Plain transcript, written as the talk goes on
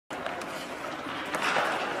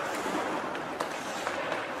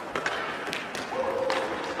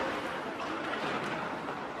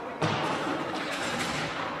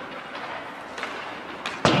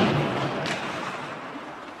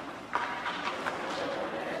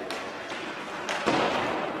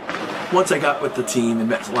once I got with the team and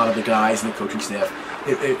met a lot of the guys and the coaching staff,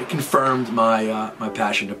 it confirmed my my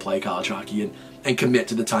passion to play college hockey and commit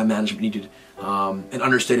to the time management needed, and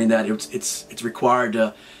understanding that it's required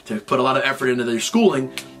to put a lot of effort into their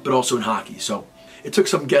schooling, but also in hockey. So it took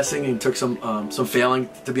some guessing and took some failing,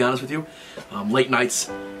 to be honest with you, late nights,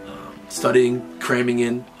 studying, cramming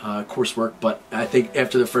in coursework. But I think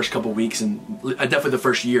after the first couple weeks and definitely the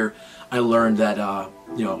first year, I learned that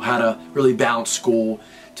you know, how to really balance school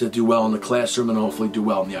to do well in the classroom and hopefully do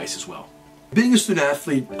well on the ice as well. Being a student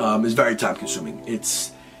athlete is very time consuming.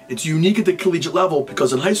 It's unique at the collegiate level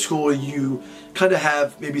because in high school you kind of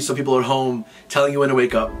have maybe some people at home telling you when to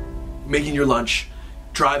wake up, making your lunch,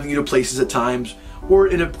 driving you to places at times, or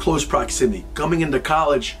in a close proximity. Coming into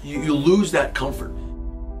college, you lose that comfort.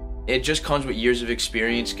 It just comes with years of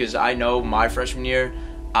experience, because I know my freshman year,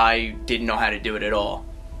 I didn't know how to do it at all.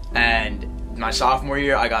 And my sophomore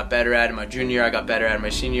year, I got better at it. My junior year, I got better at it. My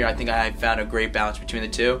senior year, I think I found a great balance between the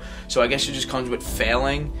two. So I guess it just comes with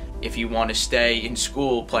failing. If you want to stay in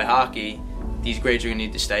school, play hockey, these grades are going to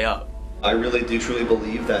need to stay up. I really do truly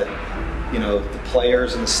believe that, you know, the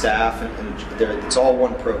players and the staff, it's all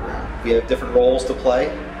one program. We have different roles to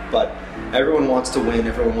play, but everyone wants to win.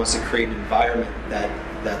 Everyone wants to create an environment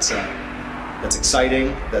that's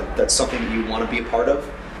exciting, that's something that you want to be a part of,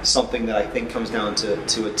 something that I think comes down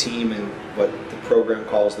to a team and what the program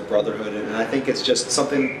calls the brotherhood. And I think it's just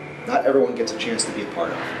something not everyone gets a chance to be a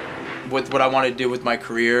part of. With what I want to do with my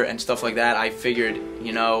career and stuff like that, I figured,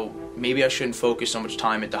 you know, maybe I shouldn't focus so much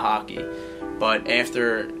time into hockey. But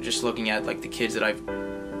after just looking at like the kids that I've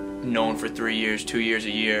known for 3 years, 2 years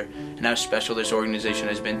a year, and how special this organization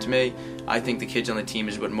has been to me, I think the kids on the team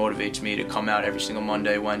is what motivates me to come out every single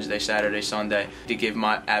Monday, Wednesday, Saturday, Sunday, to give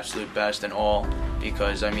my absolute best and all,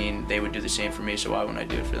 because I mean, they would do the same for me, so why wouldn't I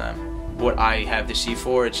do it for them? What I have the C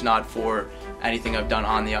for, it's not for anything I've done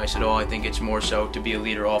on the ice at all. I think it's more so to be a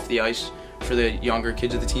leader off the ice for the younger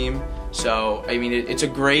kids of the team. So I mean, it's a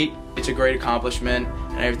great accomplishment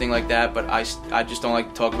and everything like that, but I just don't like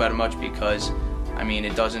to talk about it much because I mean,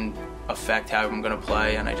 it doesn't affect how I'm going to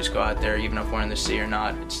play, and I just go out there, even if we're in the C or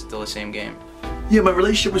not, it's still the same game. Yeah, my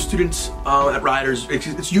relationship with students at Riders,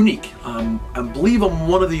 it's unique. I believe I'm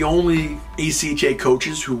one of the only ACHA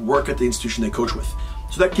coaches who work at the institution they coach with.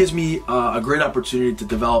 So that gives me a great opportunity to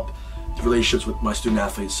develop relationships with my student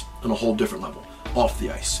athletes on a whole different level, off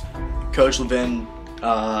the ice. Coach Levin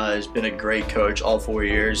has been a great coach all 4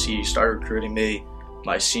 years. He started recruiting me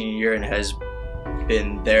my senior year and has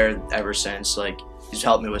been there ever since. Like, he's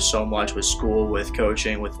helped me with so much, with school, with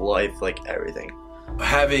coaching, with life, like everything.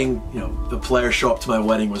 Having, you know, the players show up to my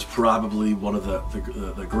wedding was probably one of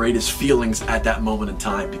the greatest feelings at that moment in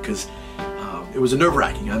time, because it was a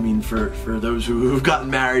nerve-wracking. I mean, for those who've gotten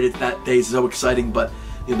married, that day is so exciting, but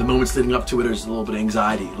you know, the moments leading up to it, there's a little bit of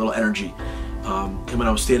anxiety, a little energy. And when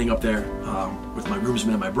I was standing up there with my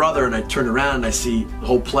groomsmen and my brother, and I turned around and I see the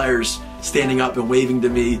whole players standing up and waving to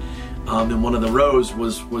me in one of the rows,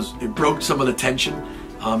 it broke some of the tension.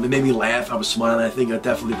 It made me laugh. I was smiling. I think it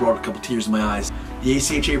definitely brought a couple tears in my eyes. The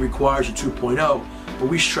ACHA requires a 2.0, but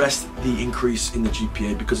we stressed the increase in the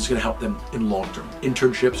GPA because it's going to help them in long-term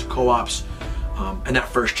internships, co-ops, and that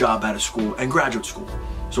first job out of school and graduate school.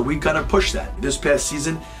 So we kind of pushed that. This past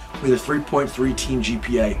season, we had a 3.3 team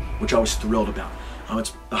GPA, which I was thrilled about.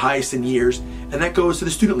 It's the highest in years, and that goes to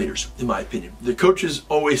the student leaders, in my opinion. The coaches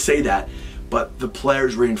always say that, but the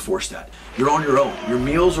players reinforce that. You're on your own. Your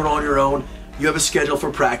meals are on your own. You have a schedule for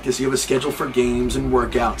practice. You have a schedule for games and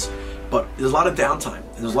workouts, but there's a lot of downtime,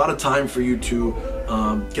 and there's a lot of time for you to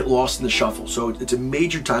get lost in the shuffle. So it's a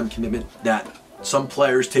major time commitment that some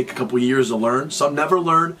players take a couple years to learn. Some never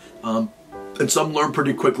learn, and some learn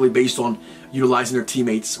pretty quickly based on utilizing their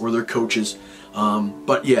teammates or their coaches.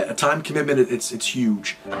 But yeah, a time commitment, it's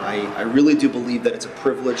huge. I really do believe that it's a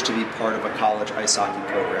privilege to be part of a college ice hockey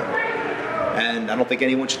program. And I don't think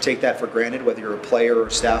anyone should take that for granted, whether you're a player or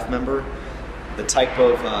a staff member. The type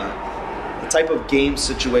of game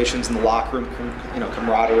situations in the locker room, you know,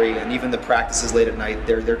 camaraderie, and even the practices late at night,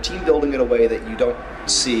 they're team building in a way that you don't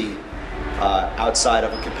see outside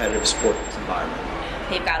of a competitive sports environment.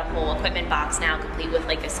 They've got a whole equipment box now, complete with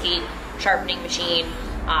like a skate sharpening machine.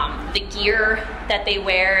 The gear that they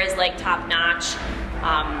wear is like top notch,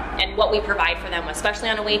 and what we provide for them, especially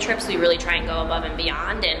on away trips, we really try and go above and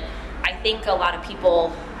beyond. And I think a lot of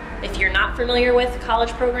people, if you're not familiar with college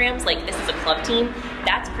programs, like this is a club team,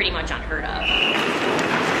 that's pretty much unheard of.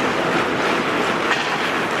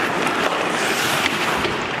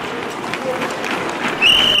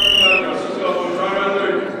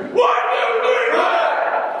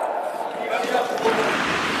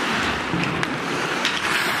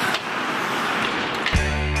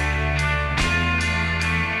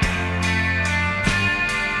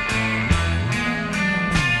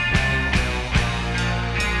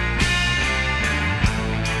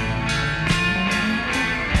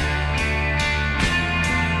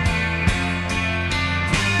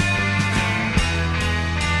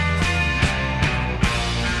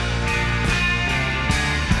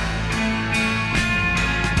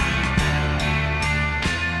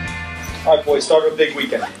 right, boys, start with a big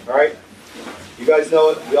weekend, all right? You guys know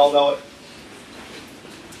it. We all know it.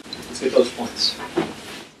 Let's get those points.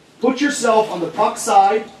 Put yourself on the puck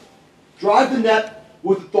side. Drive the net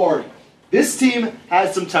with authority. This team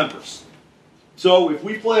has some tempers. So if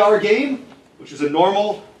we play our game, which is a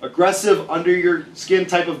normal, aggressive, under-your-skin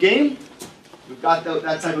type of game, we've got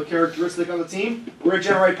that type of characteristic on the team, we're going to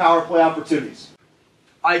generate power play opportunities.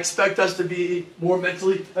 I expect us to be more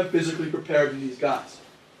mentally and physically prepared than these guys.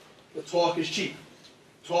 The talk is cheap.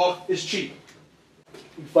 Talk is cheap.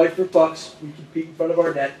 We fight for pucks, we compete in front of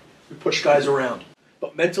our net, we push guys around.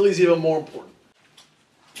 But mentally is even more important.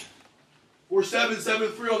 4-7,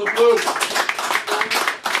 7-3 on the blue.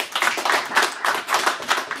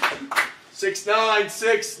 6-9,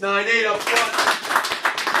 6-9-8 up front.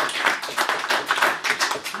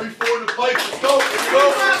 3-4 in the fight. Let's go.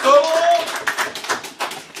 Let's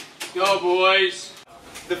go. Go, boys.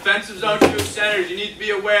 Defensive zone to centers. You need to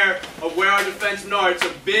be aware of where our defensemen are. It's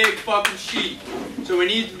a big fucking sheet. So we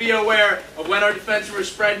need to be aware of when our defensemen are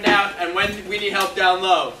spreading out and when we need help down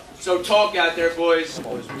low. So talk out there, boys.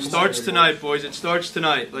 Starts tonight, boys. It starts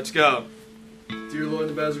tonight. Let's go. Dear Lord,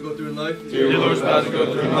 the battles we go through in life. Dear Lord, the battles we go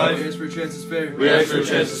through in life. We ask for a chance is fair. We ask for a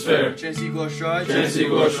chance is fair. Chance to equal our stride. Chance to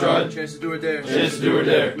equal our stride. Chance to do or dare. Chance to do or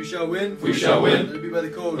dare. We shall win. We shall win. Let it be by the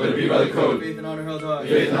code. Let it be by the code. Faith and honor held high.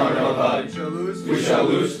 Faith and honor held high. We shall lose. We shall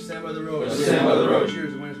lose. Stand by the road. Stand by the road.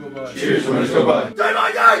 Cheers, winners go by. Cheers, winners go by. Day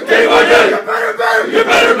by day! Day by day! Get better and better! Get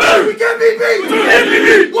better and better! We can't be beat! We can't be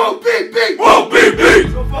beat! Won't be beat! Won't be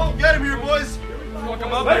beat! Go fucking get him here, boys.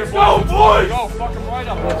 Let's go, boys!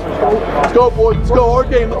 Let's go, boys. Let's go. Our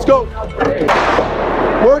game. Let's go.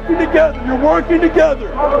 Working together. You're working together.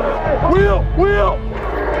 Wheel.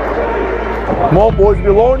 Come on, boys. We'll be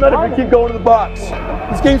lower than that if we keep going to the box.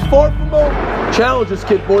 This game's far from over. Challenge this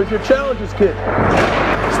kid, boys. You're challenge this kid.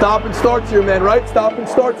 Stop and starts here, man, right? Stop and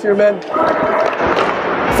starts here, man.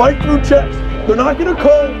 Fight through checks. They're not going to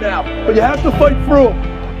call them now, but you have to fight through them.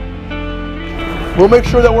 We'll make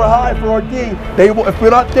sure that we're high for our D. They will, if we're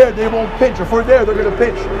not there, they won't pinch. If we're there, they're going to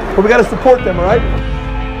pinch. But we got to support them, all right?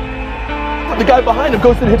 The guy behind him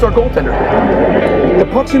goes and hits our goaltender. The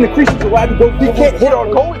puck's in the crease, he's allowed to go. He can't hit our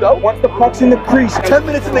goalie, though. Once the puck's in the crease. 10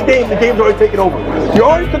 minutes in the game's already taken over. You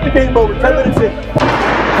already took the game over, 10 minutes in.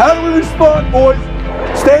 How do we respond, boys?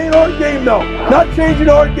 Stay in our game, though. Not changing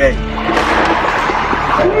our game.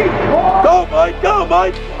 Go, Mike, go,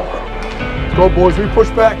 Mike. Go, boys, we push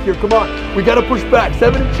back here, come on. We gotta push back.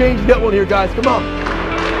 7 and change, get one here, guys, come on.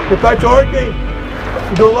 Get back to our game.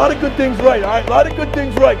 We do a lot of good things right, all right? A lot of good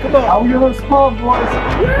things right, come on. How you respond, boys?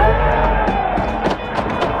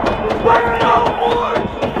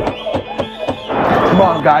 Come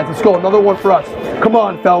on, guys, let's go. Another one for us. Come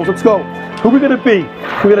on, fellas, let's go. Who are we gonna be?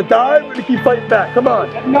 We're gonna dive, we're gonna keep fighting back. Come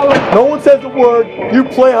on. No one says a word. You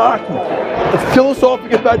play hockey. Let's kill us off and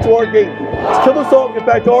get back to our game. Let's kill us off and get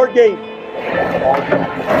back to our game.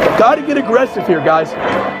 Gotta get aggressive here, guys.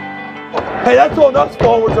 Hey, that's on us,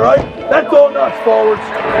 forwards, all right? That's on us, forwards.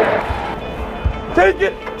 Take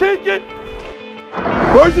it.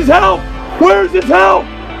 Where's his help? Where's his help?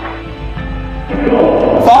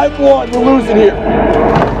 5-1, we're losing here.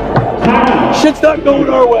 Shit's not going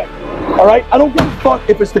our way, all right? I don't give a fuck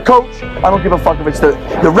if it's the coach. I don't give a fuck if it's the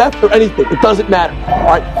ref or anything. It doesn't matter, all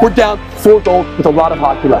right? We're down 4 goals with a lot of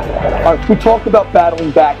hockey left. All right, we talked about battling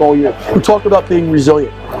back all year. We talked about being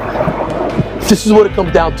resilient. This is what it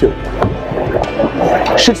comes down to.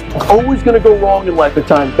 Shit's always going to go wrong in life at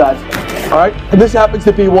times, guys. All right? And this happens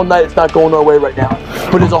to be one night it's not going our way right now.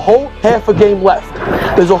 But there's a whole half a game left.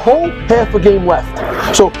 There's a whole half a game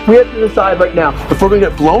left. So we have to decide right now if we're going to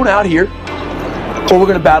get blown out here or we're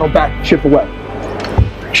going to battle back and chip away.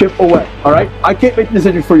 Chip away, all right? I can't make the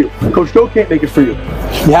decision for you. Coach Joe can't make it for you.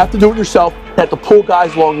 You have to do it yourself. You have to pull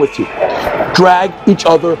guys along with you. Drag each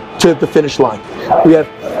other to the finish line. We have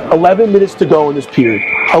 11 minutes to go in this period.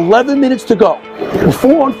 11 minutes to go. We're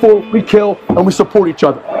 4-on-4, we kill, and we support each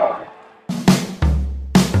other.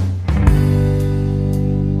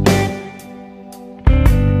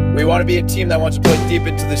 We want to be a team that wants to play deep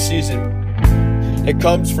into the season. It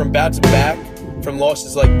comes from bouncing back from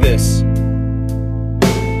losses like this.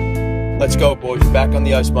 Let's go, boys. Back on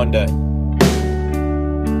the ice Monday.